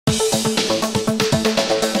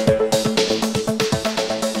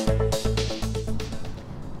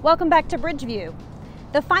Welcome back to BridgeView.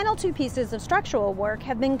 The final two pieces of structural work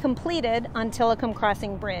have been completed on Tillicum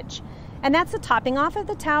Crossing Bridge, and that's the topping off of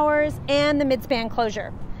the towers and the midspan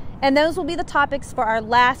closure. And those will be the topics for our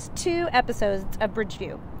last two episodes of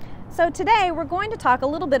BridgeView. So today we're going to talk a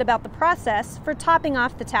little bit about the process for topping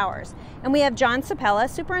off the towers. And we have John Sapella,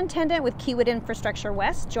 Superintendent with Kiewit Infrastructure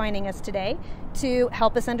West, joining us today to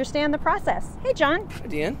help us understand the process. Hey, John. Hi,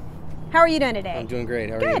 Deanne. How are you doing today? I'm doing great.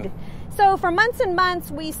 How are you? Good. So for months and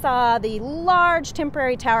months, we saw the large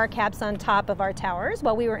temporary tower caps on top of our towers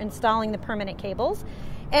while we were installing the permanent cables.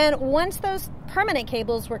 And once those permanent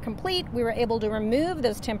cables were complete, we were able to remove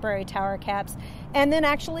those temporary tower caps and then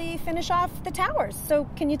actually finish off the towers. So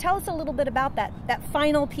can you tell us a little bit about that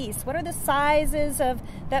final piece? What are the sizes of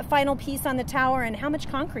that final piece on the tower and how much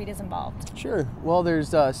concrete is involved? Sure. Well, there's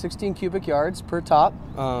 16 cubic yards per top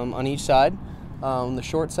on each side. On the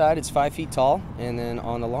short side, it's 5 feet tall, and then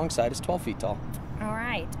on the long side, it's 12 feet tall. All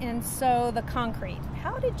right. And so the concrete,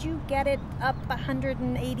 how did you get it up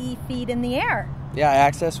 180 feet in the air? Yeah,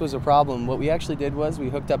 access was a problem. What we actually did was we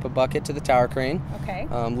hooked up a bucket to the tower crane, Okay.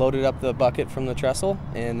 Loaded up the bucket from the trestle,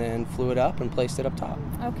 and then flew it up and placed it up top.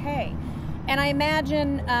 Okay. And I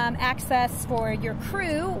imagine access for your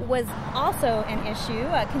crew was also an issue.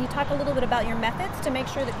 Can you talk a little bit about your methods to make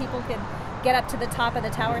sure that people could get up to the top of the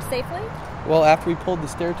tower safely? Well, after we pulled the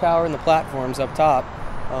stair tower and the platforms up top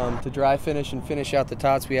to dry finish and finish out the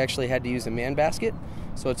tops, we actually had to use a man basket.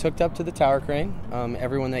 So it's hooked up to the tower crane.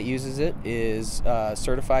 Everyone that uses it is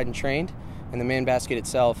certified and trained, and the man basket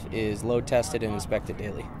itself is load tested and inspected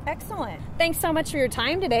daily. Excellent. Thanks so much for your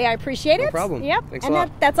time today. I appreciate it. No problem. Yep. Thanks and a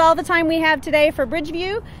lot. that's all the time we have today for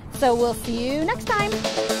BridgeView. So we'll see you next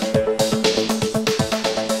time.